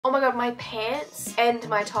my god, my pants and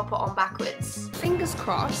my top are on backwards. Fingers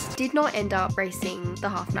crossed. Did not end up racing the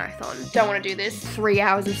half marathon. Don't want to do this. 3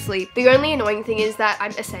 hours of sleep. The only annoying thing is that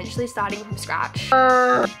I'm essentially starting from scratch.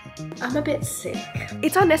 I'm a bit sick.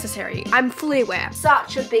 It's unnecessary. I'm fully aware.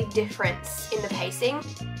 Such a big difference in the pacing.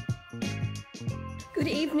 Good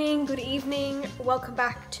evening, good evening. Welcome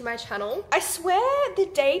back to my channel. I swear the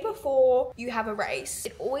day before you have a race,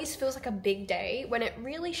 it always feels like a big day when it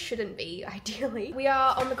really shouldn't be, ideally. We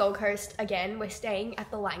are on the Gold Coast again. We're staying at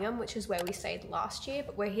the Langham, which is where we stayed last year,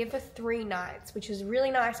 but we're here for 3 nights, which is really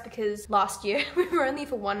nice because last year we were only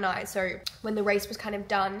for 1 night. So when the race was kind of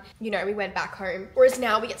done, you know, we went back home. Whereas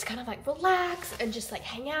now we get to kind of like relax and just like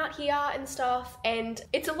hang out here and stuff. And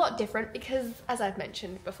it's a lot different because, as I've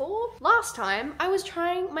mentioned before, last time I was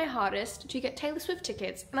trying my hardest to get Taylor Swift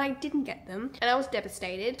tickets and I didn't get them and I was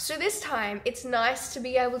devastated. So this time it's nice to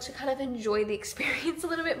be able to kind of enjoy the experience a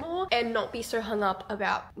little bit more and not be so hung up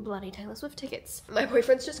about bloody Taylor Swift tickets. My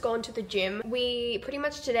boyfriend's just gone to the gym. We pretty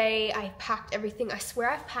much today, I packed everything. I swear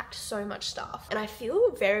I've packed so much stuff and I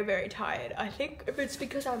feel very, very tired. I think if it's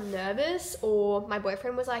because I'm nervous or my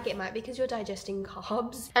boyfriend was like, it might be because you're digesting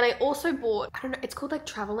carbs. And I also bought, I don't know, it's called like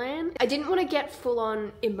Travelan. I didn't want to get full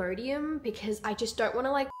on Imodium because I just don't want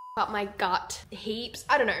to like up my gut heaps.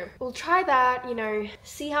 I don't know. We'll try that, you know,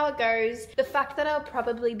 see how it goes. The fact that I'll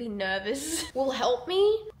probably be nervous will help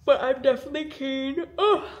me, but I'm definitely keen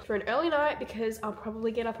for an early night because I'll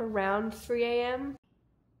probably get up around 3 AM.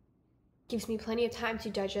 Gives me plenty of time to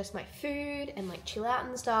digest my food and like chill out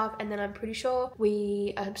and stuff, and then I'm pretty sure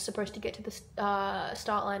we are supposed to get to the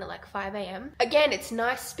start line at like 5 AM. Again, it's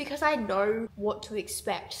nice because I know what to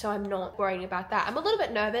expect, so I'm not worrying about that. I'm a little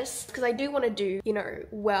bit nervous because I do want to do, you know,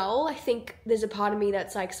 well. I think there's a part of me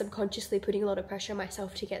that's like subconsciously putting a lot of pressure on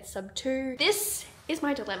myself to get sub 2. This is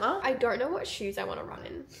my dilemma. I don't know what shoes I want to run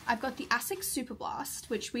in. I've got the Asics Super Blast,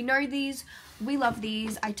 which we know these, we love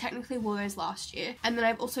these. I technically wore those last year. And then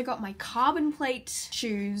I've also got my carbon plate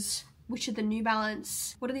shoes, which are the New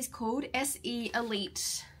Balance, what are these called? SE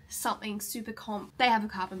Elite something super comp. They have a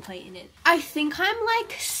carbon plate in it. I think I'm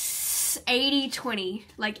like 80-20,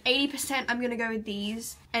 like 80% I'm gonna go with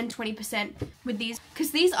these and 20% with these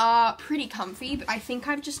because these are pretty comfy, but I think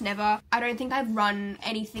I've just never, I don't think I've run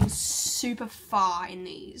anything super far in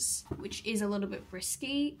these, which is a little bit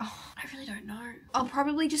risky. Oh, I really don't know. I'll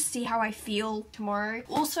probably just see how I feel tomorrow.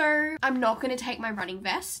 Also, I'm not gonna take my running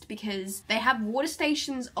vest because they have water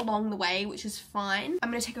stations along the way, which is fine.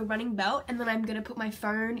 I'm gonna take a running belt and then I'm gonna put my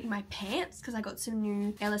phone in my pants because I got some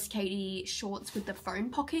new LSKD shorts with the phone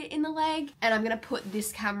pocket in the leg, and I'm gonna put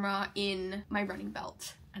this camera in my running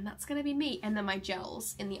belt. And that's gonna be me, and then my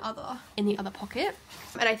gels in the other pocket.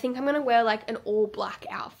 And I think I'm gonna wear like an all black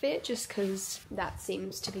outfit just because that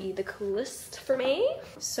seems to be the coolest for me.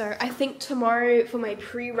 So I think tomorrow for my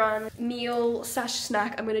pre-run meal /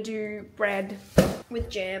 snack, I'm gonna do bread with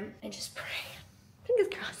jam and just pray. Fingers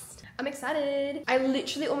crossed. I'm excited. I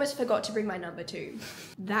literally almost forgot to bring my number 2.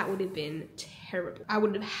 That would have been terrible. I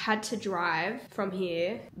would have had to drive from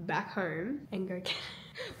here back home and go get it.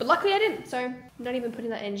 But luckily I didn't, so I'm not even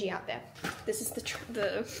putting that energy out there. This is the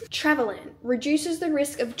Travelan. Reduces the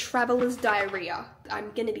risk of traveler's diarrhea.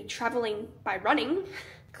 I'm gonna be traveling by running.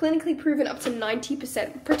 Clinically proven up to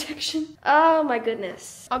 90% protection. Oh my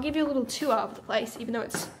goodness. I'll give you a little tour of the place, even though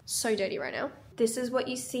it's so dirty right now. This is what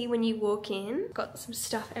you see when you walk in. Got some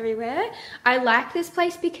stuff everywhere. I like this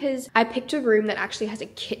place because I picked a room that actually has a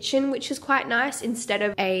kitchen, which is quite nice, instead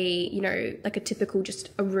of a, you know, like a typical just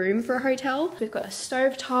a room for a hotel. We've got a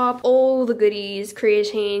stovetop, all the goodies,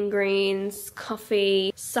 creatine, greens,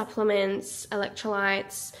 coffee, supplements,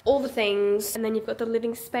 electrolytes, all the things. And then you've got the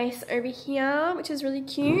living space over here, which is really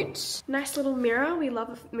cute. Nice little mirror. We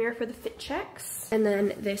love a mirror for the fit checks. And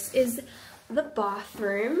then this is the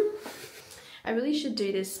bathroom. I really should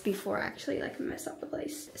do this before I actually like mess up the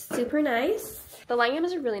place. Super nice. The Langham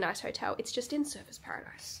is a really nice hotel. It's just in Surfers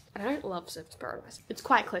Paradise. And I don't love Surfers Paradise. It's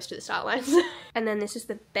quite close to the start lines. And then this is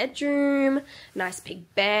the bedroom. Nice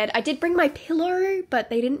big bed. I did bring my pillow,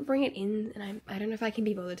 but they didn't bring it in. And I don't know if I can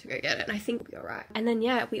be bothered to go get it. And I think we'll be alright. And then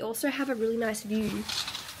yeah, we also have a really nice view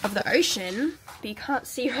of the ocean, but you can't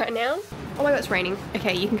see right now. Oh my god, it's raining.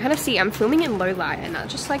 Okay, you can kind of see I'm filming in low light and that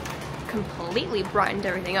just like completely brightened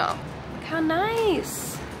everything up. How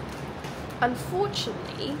nice.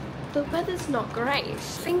 Unfortunately, the weather's not great.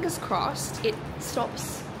 Fingers crossed it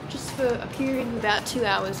stops just for a period of about 2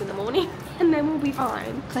 hours in the morning and then we'll be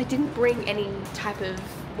fine because I didn't bring any type of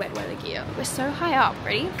wet weather gear. We're so high up.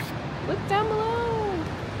 Ready? Look down below.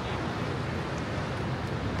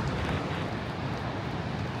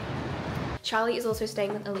 Charlie is also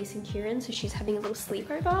staying with Elise and Kieran, so she's having a little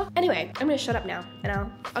sleepover. Anyway, I'm gonna shut up now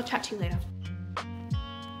and I'll chat to you later.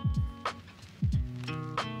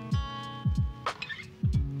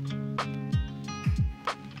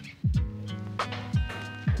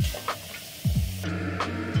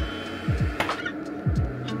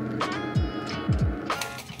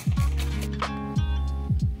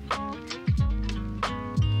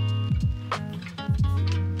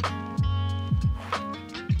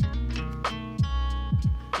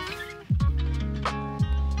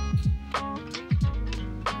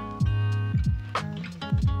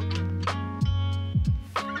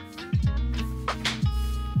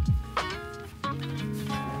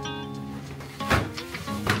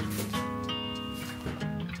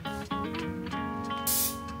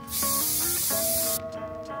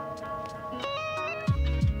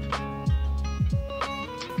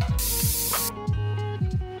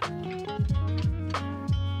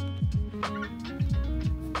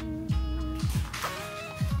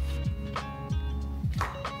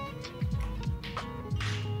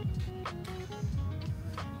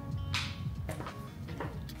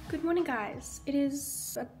 Good morning, guys. It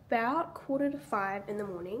is about 4:45 in the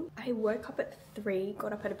morning. I woke up at 3,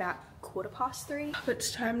 got up at about 3:15.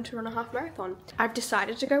 It's time to run a half marathon. I've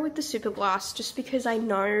decided to go with the Super Blast just because I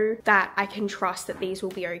know that I can trust that these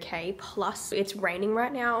will be okay. Plus, it's raining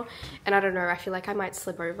right now, and I don't know, I feel like I might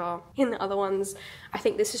slip over in the other ones. I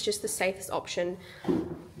think this is just the safest option.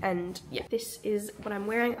 And yeah, this is what I'm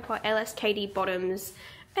wearing. I've got LSKD bottoms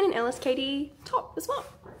and an LSKD top as well.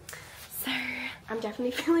 So I'm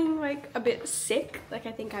definitely feeling like a bit sick. Like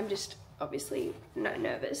I think I'm just obviously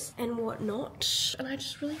nervous and whatnot. And I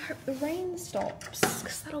just really hope the rain stops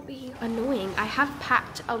because that'll be annoying. I have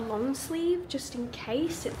packed a long sleeve just in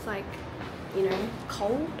case it's like, you know,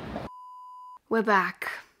 cold. We're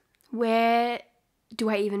back. Where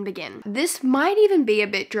do I even begin? This might even be a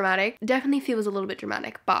bit dramatic. Definitely feels a little bit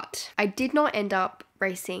dramatic, but I did not end up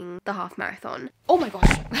racing the half marathon. Oh my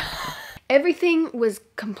gosh. Everything was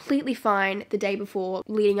completely fine the day before,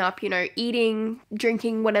 leading up, you know, eating,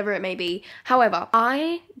 drinking, whatever it may be. However,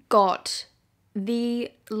 I got the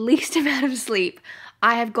least amount of sleep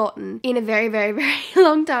I have gotten in a very, very, very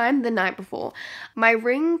long time the night before. My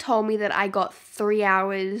ring told me that I got 3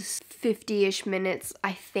 hours, 50-ish minutes,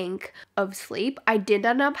 I think, of sleep. I did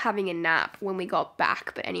end up having a nap when we got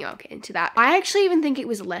back, but anyway, I'll get into that. I actually even think it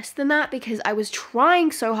was less than that because I was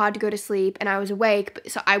trying so hard to go to sleep and I was awake, but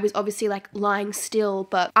so I was obviously like lying still,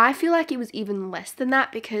 but I feel like it was even less than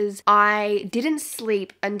that because I didn't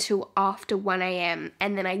sleep until after 1 a.m.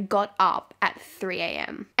 and then I got up at 3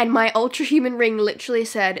 a.m. and my ultra human ring literally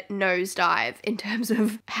said nosedive in terms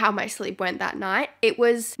of how my sleep went that night. It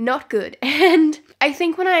was not good. And I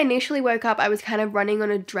think when I initially woke up, I was kind of running on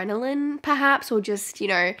adrenaline perhaps, or just, you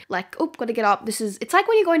know, like, oh, gotta get up. It's like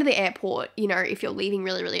when you're going to the airport, you know, if you're leaving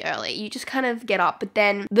really, really early, you just kind of get up. But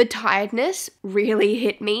then the tiredness really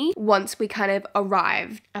hit me once we kind of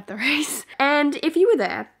arrived at the race. And if you were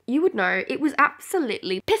there, you would know it was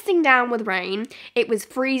absolutely pissing down with rain. It was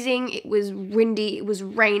freezing, it was windy, it was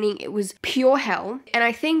raining, it was pure hell. And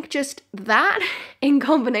I think just that in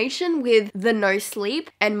combination with the no sleep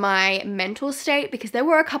and my mental state, because there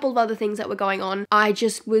were a couple of other things that were going on, I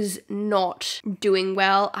just was not doing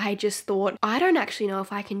well. I just thought, I don't actually know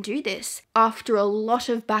if I can do this. After a lot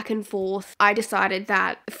of back and forth, I decided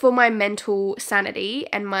that for my mental sanity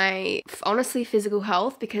and my, honestly, physical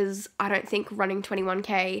health, because I don't think running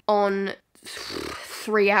 21K on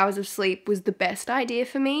 3 hours of sleep was the best idea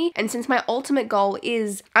for me. And since my ultimate goal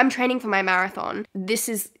is I'm training for my marathon, this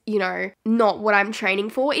is, you know, not what I'm training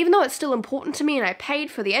for, even though it's still important to me and I paid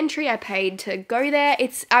for the entry, I paid to go there.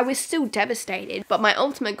 I was still devastated, but my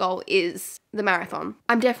ultimate goal is the marathon.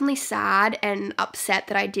 I'm definitely sad and upset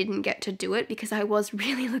that I didn't get to do it because I was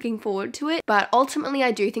really looking forward to it. But ultimately,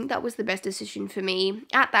 I do think that was the best decision for me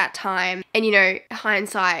at that time. And, you know,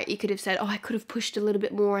 hindsight, you could have said, oh, I could have pushed a little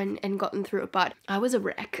bit more and gotten through it. But I was a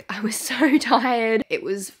wreck. I was so tired. It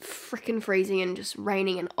was freaking freezing and just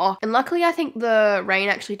raining and oh. And luckily, I think the rain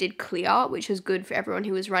actually did clear, which was good for everyone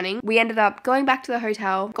who was running. We ended up going back to the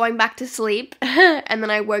hotel, going back to sleep, and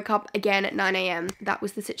then I woke up again at 9 a.m. That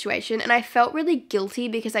was the situation. And I felt really guilty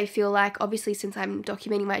because I feel like, obviously, since I'm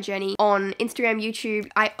documenting my journey on Instagram, YouTube,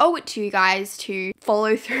 I owe it to you guys to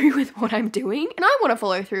follow through with what I'm doing, and I want to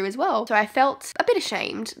follow through as well. So I felt a bit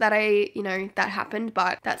ashamed that that happened,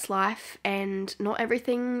 but that's life and not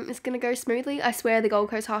everything is gonna go smoothly. I swear the Gold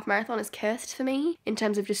Coast Half Marathon is cursed for me in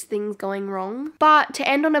terms of just things going wrong. But to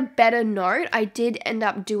end on a better note, I did end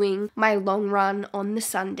up doing my long run on the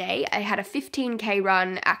Sunday. I had a 15K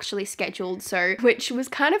run actually scheduled, so which was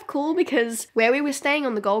kind of cool because because where we were staying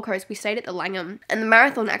on the Gold Coast, we stayed at the Langham, and the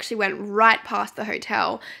marathon actually went right past the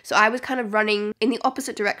hotel. So I was kind of running in the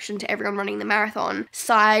opposite direction to everyone running the marathon,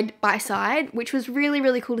 side by side, which was really,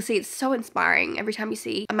 really cool to see. It's so inspiring every time you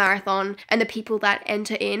see a marathon and the people that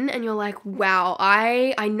enter in, and you're like, wow,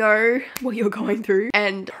 I know what you're going through,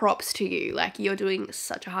 and props to you. Like, you're doing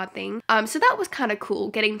such a hard thing. So that was kind of cool,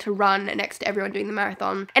 getting to run next to everyone doing the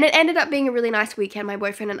marathon. And it ended up being a really nice weekend. My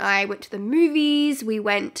boyfriend and I went to the movies, we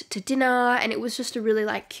went to dinner, and it was just a really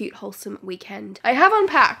like cute, wholesome weekend. I have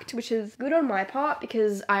unpacked, which is good on my part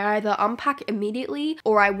because I either unpack immediately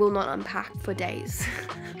or I will not unpack for days.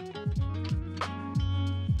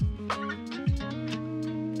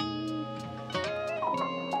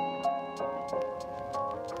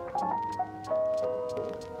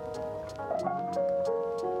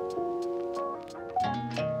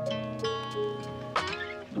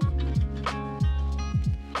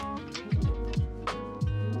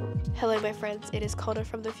 Hello my friends, it is Conagh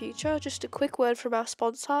from the future. Just a quick word from our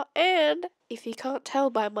sponsor, and if you can't tell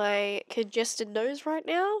by my congested nose right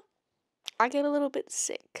now, I get a little bit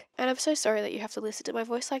sick. And I'm so sorry that you have to listen to my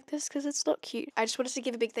voice like this because it's not cute. I just wanted to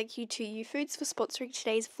give a big thank you to GYMSHARK for sponsoring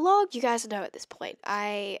today's vlog. You guys know at this point,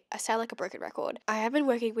 I sound like a broken record. I have been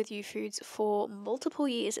working with GYMSHARK for multiple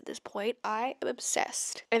years at this point. I am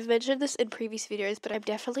obsessed. I've mentioned this in previous videos, but I'm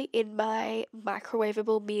definitely in my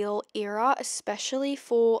microwavable meal era, especially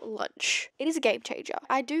for lunch. It is a game changer.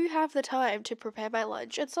 I do have the time to prepare my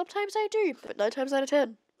lunch, and sometimes I do, but 9 times out of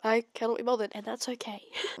 10. I cannot be bothered, and that's okay.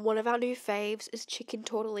 One of our new faves is chicken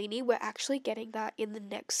tortellini. We're actually getting that in the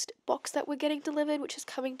next box that we're getting delivered, which is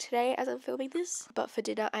coming today as I'm filming this. But for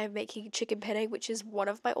dinner, I am making chicken penne, which is one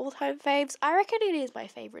of my all-time faves. I reckon it is my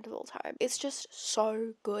favorite of all time. It's just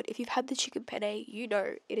so good. If you've had the chicken penne, you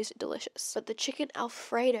know it is delicious. But the chicken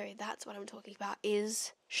Alfredo, that's what I'm talking about,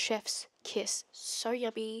 is chef's kiss. So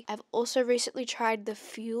yummy. I've also recently tried the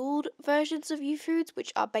fueled versions of GYMSHARK,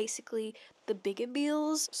 which are basically the bigger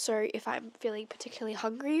meals. So if I'm feeling particularly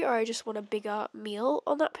hungry or I just want a bigger meal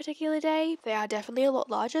on that particular day, they are definitely a lot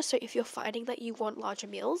larger. So if you're finding that you want larger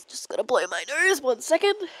meals, just gotta blow my nose 1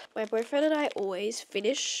 second. My boyfriend and I always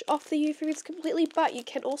finish off the GYMSHARK completely, but you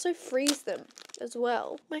can also freeze them as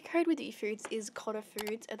well. My code with GYMSHARK is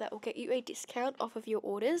CONAGHFOODZ, and that will get you a discount off of your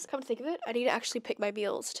orders. Come to think of it, I need to actually pick my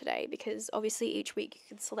meals today because obviously each week you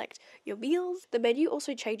can select your meals. The menu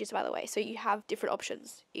also changes, by the way, so you have different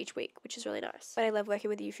options each week, which is really nice. But I love working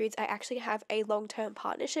with GYMSHARK. I actually have a long-term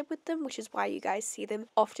partnership with them, which is why you guys see them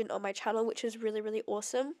often on my channel, which is really, really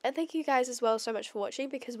awesome. And thank you guys as well so much for watching,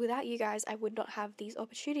 because without you guys I would not have these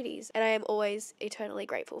opportunities, and I am always eternally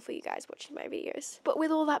grateful for you guys watching my videos. But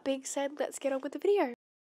with all that being said, let's get on with the video.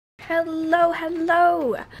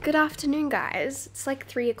 Hello. Good afternoon, guys. It's like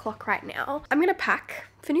 3 o'clock right now. I'm gonna pack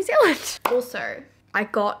for New Zealand. Also, I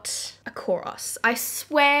got a Chorus. I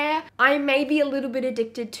swear I may be a little bit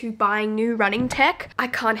addicted to buying new running tech. I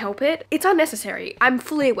can't help it. It's unnecessary. I'm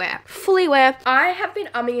fully aware. I have been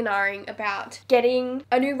umming and ahhing about getting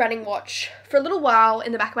a new running watch for a little while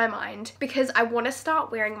in the back of my mind because I want to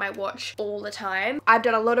start wearing my watch all the time. I've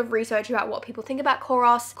done a lot of research about what people think about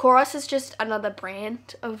Chorus. Chorus is just another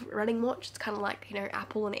brand of running watch. It's kind of like, you know,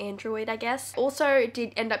 Apple and Android, I guess. Also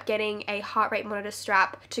did end up getting a heart rate monitor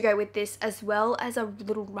strap to go with this, as well as a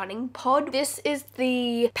little running pod. This is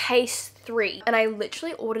the Pace 3 and I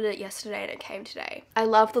literally ordered it yesterday and it came today. I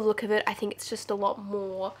love the look of it. I think it's just a lot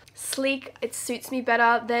more sleek. It suits me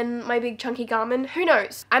better than my big chunky Garmin. Who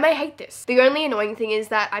knows? I may hate this. The only annoying thing is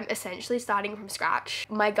that I'm essentially starting from scratch.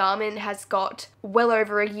 My Garmin has got well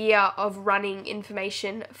over a year of running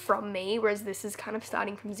information from me, whereas this is kind of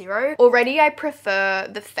starting from zero. Already I prefer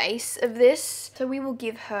the face of this, so we will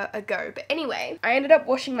give her a go. But anyway, I ended up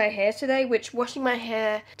washing my hair today, which washing my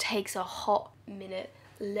hair takes a hot minute,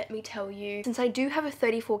 let me tell you. Since I do have a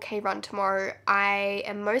 34k run tomorrow, I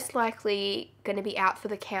am most likely going to be out for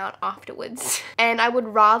the count afterwards. And I would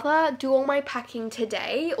rather do all my packing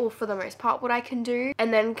today, or for the most part what I can do,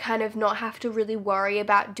 and then kind of not have to really worry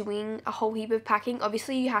about doing a whole heap of packing.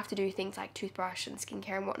 Obviously you have to do things like toothbrush and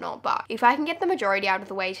skincare and whatnot, but if I can get the majority out of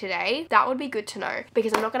the way today, that would be good to know,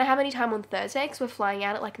 because I'm not going to have any time on Thursday because we're flying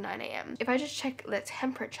out at like 9 AM. If I just check the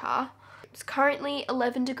temperature, it's currently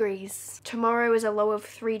 11 degrees. Tomorrow is a low of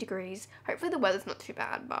 3 degrees. Hopefully the weather's not too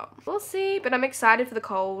bad, but we'll see. But I'm excited for the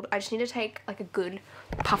cold. I just need to take like a good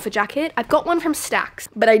puffer jacket. I've got one from STAX,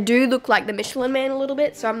 but I do look like the Michelin Man a little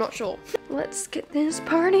bit, so I'm not sure. Let's get this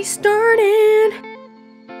party started.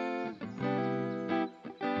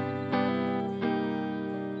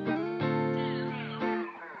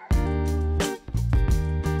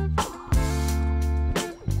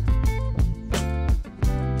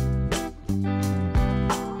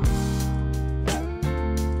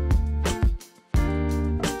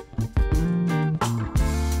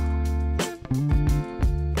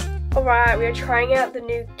 Alright, we are trying out the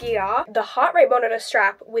new gear. The heart rate monitor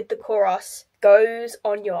strap with the Coros goes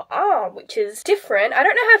on your arm, which is different. I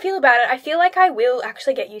don't know how I feel about it. I feel like I will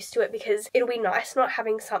actually get used to it because it'll be nice not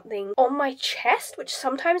having something on my chest, which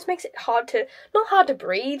sometimes makes it hard to, not hard to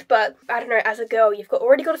breathe, but I don't know, as a girl, you've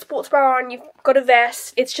already got a sports bra on, you've got a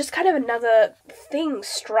vest. It's just kind of another thing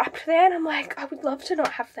strapped there, and I'm like, I would love to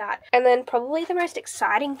not have that. And then probably the most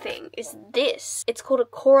exciting thing is this. It's called a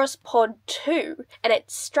Coros Pod 2, and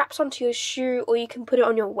it straps onto your shoe, or you can put it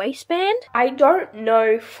on your waistband. I don't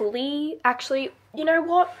know fully, actually. You know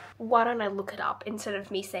what? Why don't I look it up instead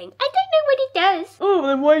of me saying, I don't know what it does. Oh,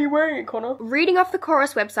 then why are you wearing it, Conagh? Reading off the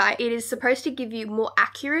Coros website, it is supposed to give you more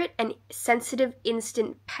accurate and sensitive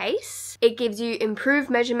instant pace. It gives you improved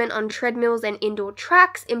measurement on treadmills and indoor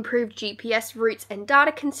tracks, improved GPS routes and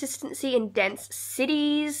data consistency in dense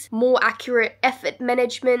cities, more accurate effort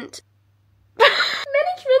management.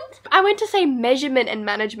 Management? I went to say measurement and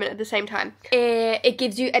management at the same time. It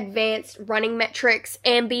gives you advanced running metrics,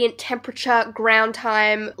 ambient temperature, ground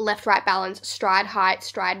time, left-right balance, stride height,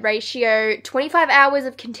 stride ratio, 25 hours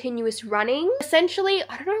of continuous running. Essentially,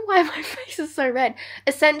 I don't know why my face is so red.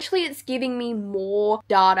 Essentially, it's giving me more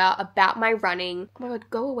data about my running. Oh my god,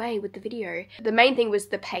 go away with the video. The main thing was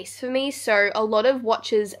the pace for me. So a lot of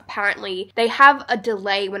watches, apparently, they have a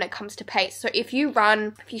delay when it comes to pace. So if you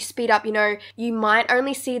run, if you speed up, you know, you might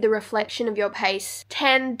only see the reflection of your pace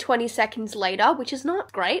 10-20 seconds later, which is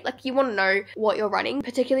not great. Like, you want to know what you're running,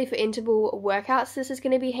 particularly for interval workouts. This is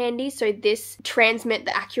going to be handy. So this transmit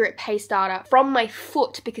the accurate pace data from my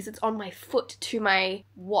foot, because it's on my foot, to my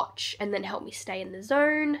watch, and then help me stay in the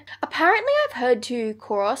zone. Apparently, I've heard too,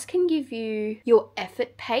 Coros can give you your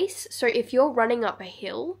effort pace. So if you're running up a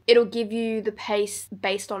hill, it'll give you the pace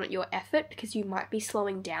based on your effort, because you might be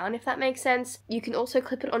slowing down, if that makes sense. You can also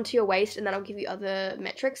clip it onto your waist, and that'll give you other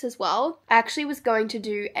metrics as well. I actually was going to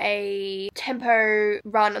do a tempo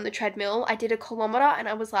run on the treadmill. I did a kilometer and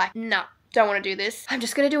I was like, nah, don't want to do this. I'm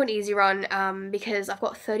just going to do an easy run because I've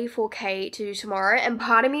got 34k to do tomorrow, and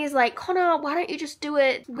part of me is like, Conagh, why don't you just do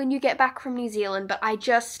it when you get back from New Zealand? But I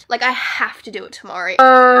just, like, I have to do it tomorrow.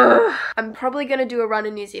 I'm probably going to do a run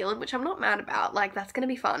in New Zealand, which I'm not mad about. Like, that's going to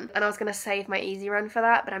be fun. And I was going to save my easy run for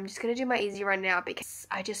that, but I'm just going to do my easy run now because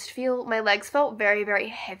I just feel my legs felt very, very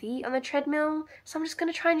heavy on the treadmill. So I'm just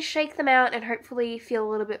going to try and shake them out and hopefully feel a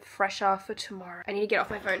little bit fresher for tomorrow. I need to get off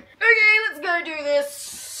my phone. Okay, let's go do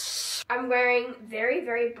this. I'm wearing very,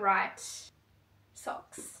 very bright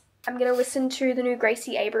socks. I'm gonna listen to the new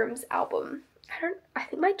Gracie Abrams album. I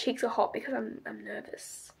think my cheeks are hot because I'm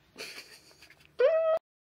nervous.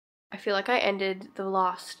 I feel like I ended the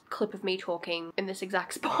last clip of me talking in this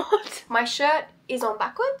exact spot. My shirt is on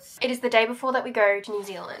backwards. It is the day before that we go to New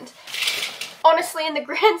Zealand. Honestly, in the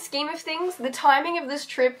grand scheme of things, the timing of this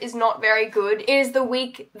trip is not very good. It is the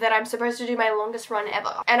week that I'm supposed to do my longest run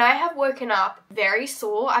ever. And I have woken up very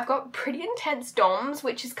sore. I've got pretty intense DOMs,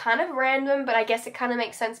 which is kind of random, but I guess it kind of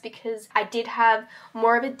makes sense because I did have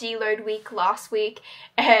more of a deload week last week,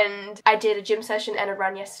 and I did a gym session and a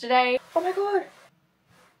run yesterday. Oh my god.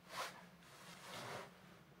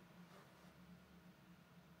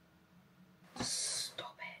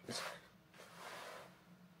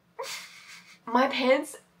 My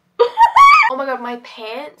pants, oh my god, my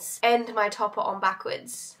pants and my top are on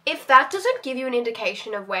backwards. If that doesn't give you an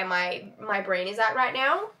indication of where my brain is at right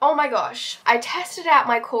now, oh my gosh. I tested out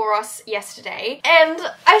my Coros yesterday, and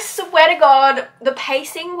I swear to god, the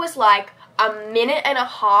pacing was like a minute and a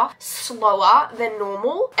half slower than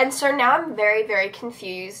normal. And so now I'm very, very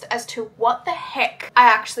confused as to what the heck I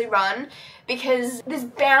actually run, because there's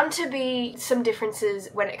bound to be some differences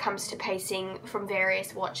when it comes to pacing from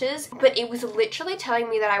various watches, but it was literally telling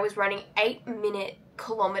me that I was running 8-minute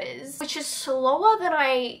kilometers, which is slower than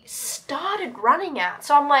I started running at.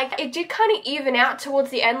 So I'm like, it did kind of even out towards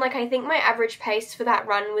the end. Like, I think my average pace for that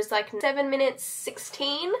run was like 7 minutes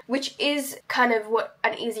 16, which is kind of what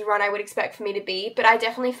an easy run I would expect for me to be, but I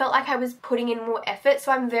definitely felt like I was putting in more effort.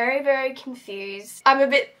 So I'm very, very confused. I'm a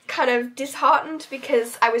bit kind of disheartened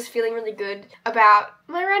because I was feeling really good about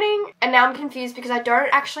my running, and now I'm confused because I don't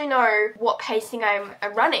actually know what pacing I'm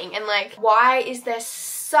running, and like, why is there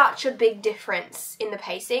such a big difference in the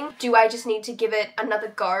pacing? Do I just need to give it another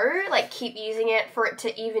go, like keep using it for it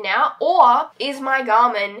to even out, or is my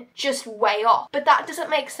Garmin just way off? But that doesn't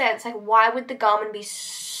make sense. Like, why would the Garmin be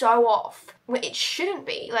so off? It shouldn't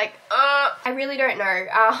be. Like, I really don't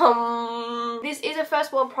know. This is a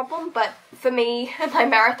first world problem, but for me, my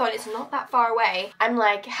marathon is not that far away. I'm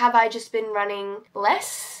like, have I just been running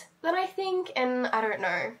less than I think? And I don't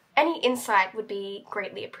know. Any insight would be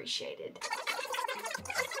greatly appreciated.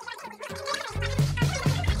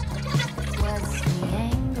 What's the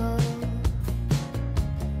angle?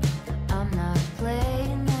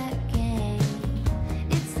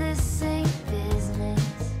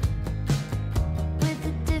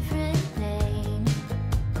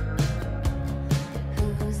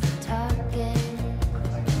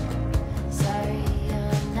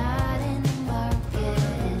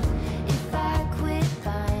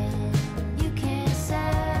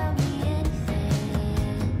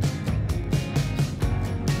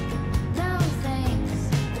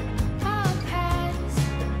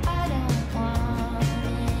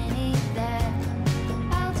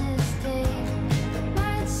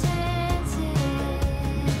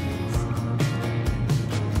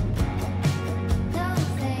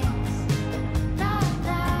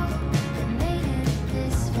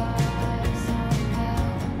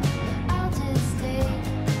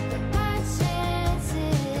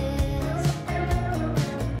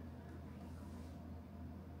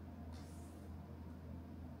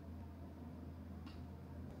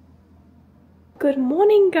 Good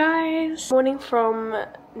morning, guys. Morning from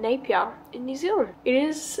Napier in New Zealand. It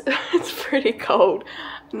is, it's pretty cold,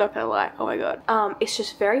 I'm not gonna lie. Oh my god. It's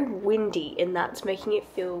just very windy and that's making it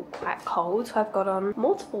feel quite cold. So I've got on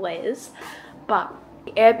multiple layers, but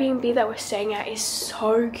the Airbnb that we're staying at is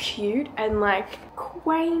so cute and like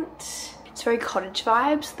quaint. It's very cottage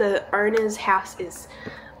vibes. The owner's house is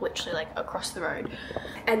literally like across the road.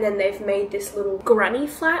 And then they've made this little granny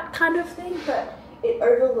flat kind of thing, but it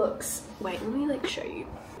overlooks, wait, let me like show you.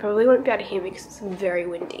 Probably won't be able to hear me because it's very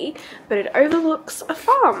windy, but it overlooks a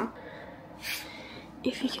farm.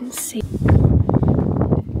 If you can see.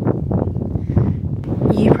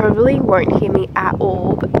 You probably won't hear me at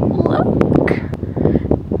all, but look.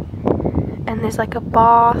 And there's like a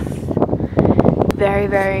bath. Very,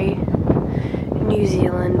 very New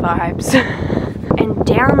Zealand vibes. And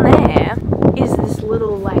down there is this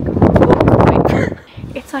little like book.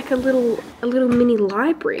 It's like a little mini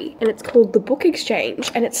library and it's called the Book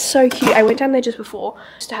Exchange and it's so cute. I went down there just before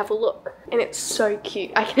just to have a look and it's so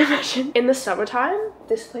cute. I can imagine in the summertime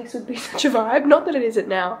this place would be such a vibe. Not that it isn't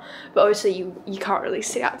now, but obviously you can't really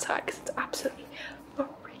sit outside because it's absolutely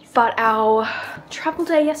freezing. But our travel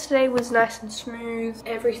day yesterday was nice and smooth.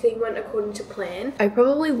 Everything went according to plan. I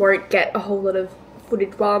probably won't get a whole lot of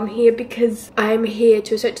footage while I'm here because I'm here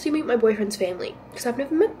to essentially meet my boyfriend's family because I've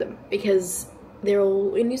never met them because they're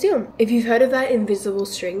all in New Zealand. If you've heard of that invisible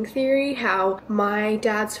string theory, how my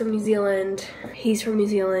dad's from New Zealand, he's from New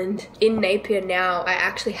Zealand. In Napier now, I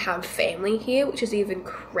actually have family here, which is even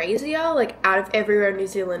crazier. Like out of everywhere in New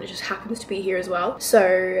Zealand, it just happens to be here as well.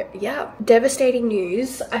 So yeah, devastating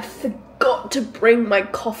news. I forgot to bring my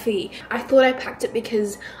coffee. I thought I packed it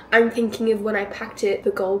because I'm thinking of when I packed it for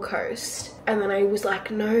Gold Coast. And then I was like,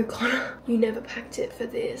 no, Conagh, you never packed it for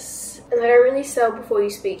this. And they don't really sell before you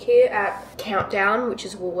speak here at Countdown, which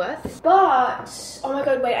is Woolworths. But, oh my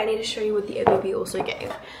god, wait, I need to show you what the Airbnb also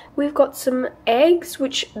gave. We've got some eggs,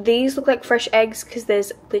 which these look like fresh eggs because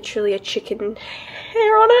there's literally a chicken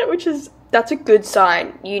hair on it, which is, that's a good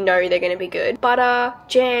sign. You know they're gonna be good. Butter,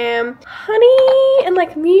 jam, honey, and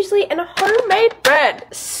like muesli and a homemade bread.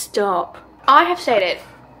 Stop. I have stated,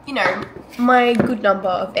 you know, my good number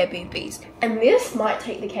of Airbnbs. And this might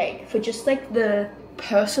take the cake for just like the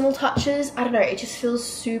personal touches. I don't know, it just feels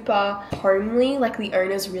super homely, like the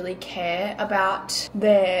owners really care about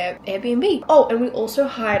their Airbnb. Oh, and we also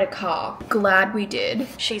hired a car. Glad we did.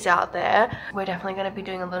 She's out there. We're definitely going to be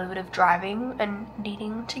doing a little bit of driving and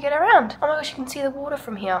needing to get around. Oh my gosh, you can see the water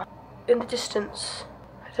from here in the distance.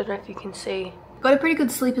 I don't know if you can see. Got a pretty good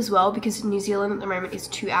sleep as well because New Zealand at the moment is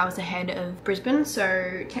 2 hours ahead of Brisbane,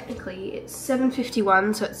 so technically it's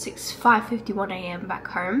 7:51, so it's 5:51 a.m. back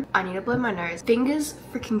home. I need to blow my nose. Fingers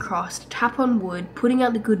freaking crossed, tap on wood, putting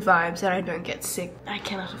out the good vibes that I don't get sick. I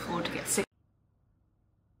cannot afford to get sick.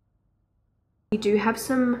 We do have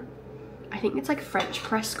some, I think it's like French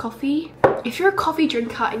press coffee. If you're a coffee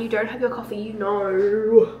drinker and you don't have your coffee, you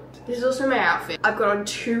know. This is also my outfit. I've got on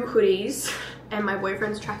 2 hoodies and my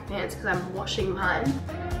boyfriend's track pants because I'm washing mine.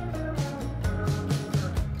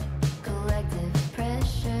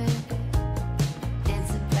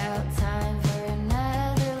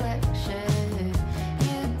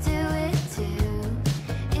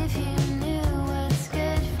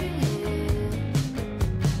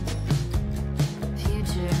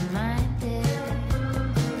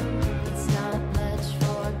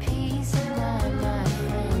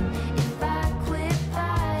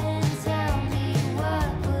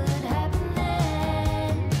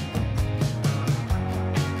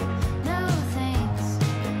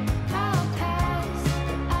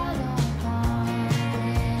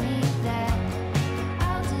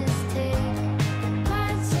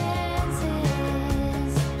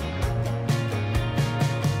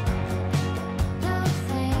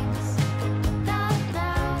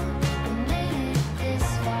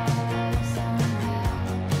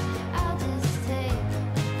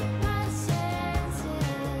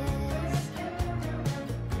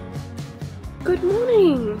 Good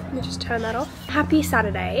morning. Let me just turn that off. Happy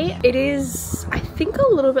Saturday. It is, I think, a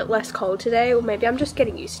little bit less cold today, or maybe I'm just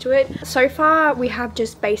getting used to it. So far, we have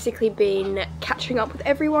just basically been catching up with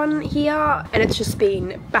everyone here, and it's just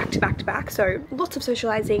been back to back to back, so lots of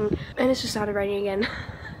socializing, and it's just started raining again.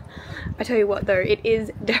 I tell you what though, it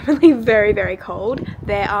is definitely very, very cold.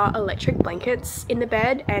 There are electric blankets in the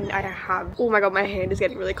bed and I have, oh my god, my hand is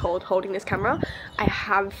getting really cold holding this camera. I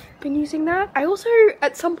have been using that. I also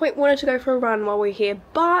at some point wanted to go for a run while we're here,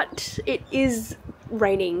 but it is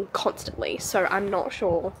raining constantly, so I'm not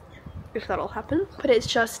sure if that'll happen. But it's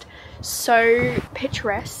just so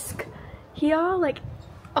picturesque here, like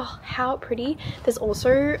Oh, how pretty. There's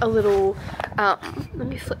also a little, let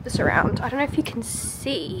me flip this around. I don't know if you can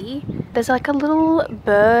see. There's like a little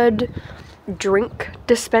bird drink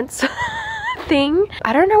dispenser thing.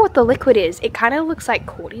 I don't know what the liquid is. It kind of looks like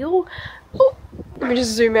cordial. Oh, let me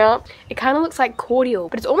just zoom out. It kind of looks like cordial,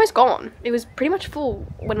 but it's almost gone. It was pretty much full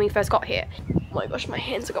when we first got here. Oh my gosh, my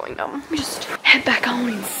hands are going numb. Let me just head back on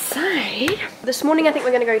inside. This morning I think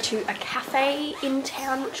we're gonna go to a cafe in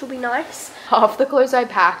town, which will be nice. Half the clothes I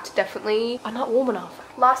packed definitely are not warm enough.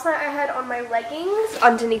 Last night I had on my leggings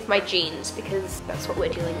underneath my jeans because that's what we're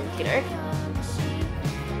dealing with, you know?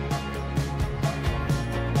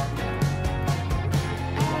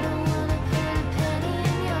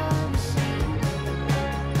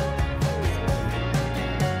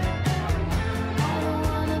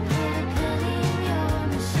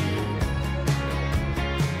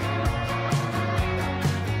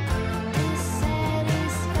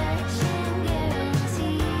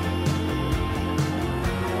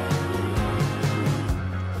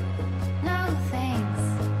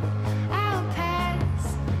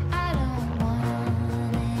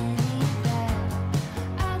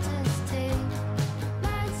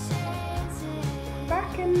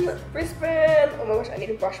 Brisbane. Oh my gosh, I need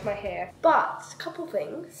to brush my hair. But, a couple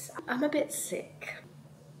things. I'm a bit sick.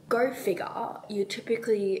 Go figure, you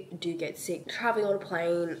typically do get sick. Traveling on a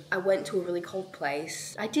plane, I went to a really cold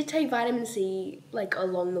place. I did take vitamin C like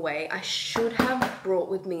along the way. I should have brought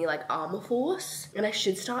with me like Armour Force, and I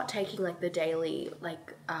should start taking like the daily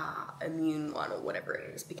like immune one or whatever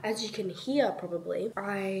it is. Because as you can hear probably,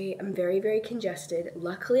 I am very, very congested.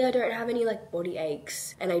 Luckily I don't have any like body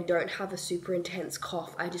aches and I don't have a super intense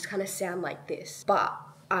cough. I just kind of sound like this. But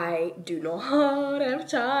I do not have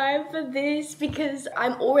time for this because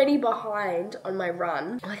I'm already behind on my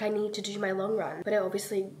run. Like I need to do my long run, but I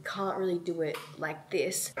obviously can't really do it like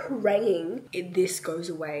this. Praying this goes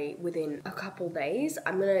away within a couple days.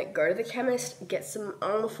 I'm gonna go to the chemist, get some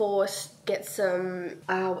Armour Force, get some,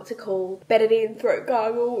 what's it called? Betadine throat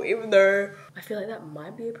gargle, even though I feel like that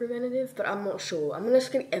might be a preventative, but I'm not sure. I'm gonna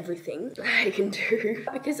just get everything I can do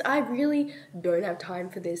because I really don't have time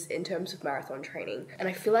for this in terms of marathon training. And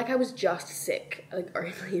I feel like I was just sick, like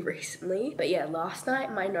only recently. But yeah, last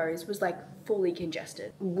night my nose was like fully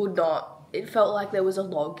congested. It felt like there was a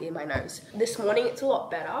log in my nose. This morning it's a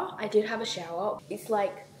lot better. I did have a shower. It's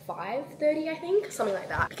like 5:30 I think, something like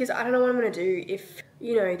that. Because I don't know what I'm gonna do if,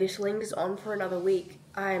 you know, this lingers on for another week.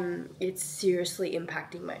 It's seriously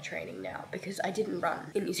impacting my training now because I didn't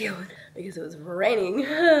run in New Zealand because it was raining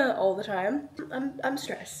all the time. I'm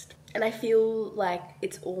stressed. And I feel like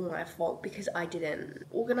it's all my fault because I didn't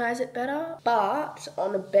organize it better. But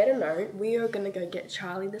on a better note, we are gonna go get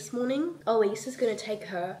Charlie this morning. Elise is gonna take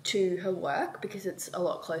her to her work because it's a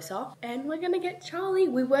lot closer. And we're gonna get Charlie.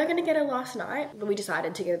 We were gonna get her last night, but we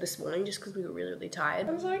decided to get her this morning just because we were really, really tired.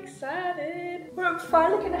 I'm so excited. We're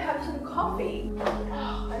finally gonna have some coffee.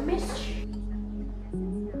 Oh, I missed you.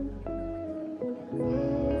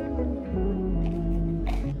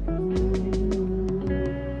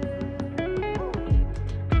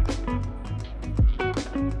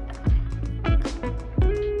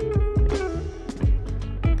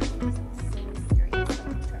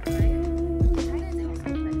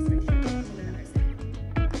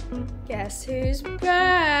 Guess who's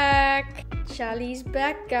back? Charlie's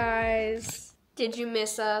back, guys. Did you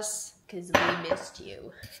miss us? Because we missed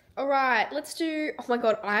you. Alright, let's do... Oh my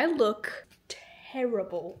god, I look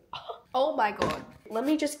terrible. Oh my god. Let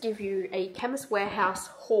me just give you a Chemist Warehouse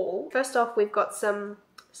haul. First off, we've got some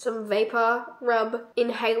vapor rub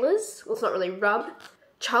inhalers. Well, it's not really rub.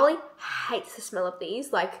 Charlie hates the smell of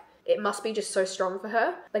these. Like, it must be just so strong for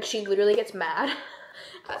her. Like, she literally gets mad.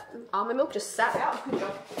 Almond milk just sat out. Good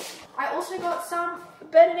job. I also got some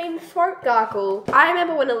Betadine throat gargle. I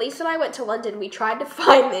remember when Elise and I went to London, we tried to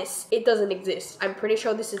find this. It doesn't exist. I'm pretty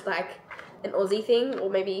sure this is like an Aussie thing or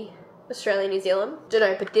maybe Australia, New Zealand. Don't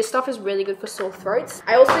know, but this stuff is really good for sore throats.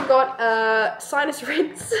 I also got a sinus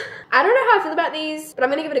rinse. I don't know how I feel about these, but I'm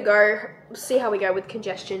gonna give it a go. We'll see how we go with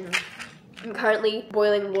congestion. I'm currently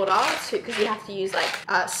boiling water because you have to use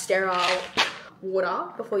like sterile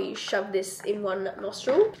water before you shove this in one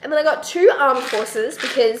nostril. And then I got two Armour Forces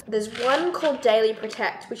because there's one called Daily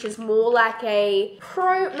Protect, which is more like a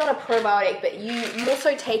not a probiotic, but you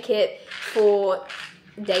also take it for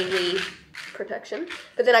daily protection.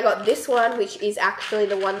 But then I got this one, which is actually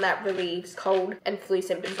the one that relieves cold and flu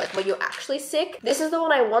symptoms, like when you're actually sick. This is the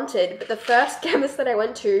one I wanted, but the first chemist that I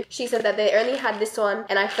went to, she said that they only had this one,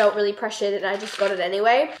 and I felt really pressured and I just got it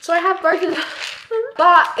anyway. So I have both of them.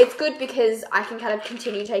 But it's good because I can kind of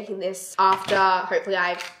continue taking this after hopefully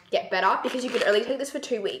I get better, because you can only take this for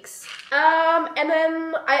 2 weeks. And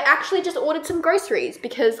then I actually just ordered some groceries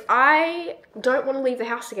because I don't want to leave the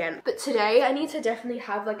house again. But today I need to definitely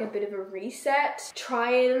have like a bit of a reset,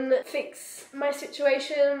 try and fix my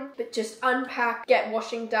situation, but just unpack, get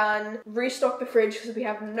washing done, restock the fridge because we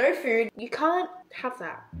have no food. You can't have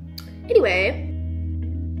that. Anyway.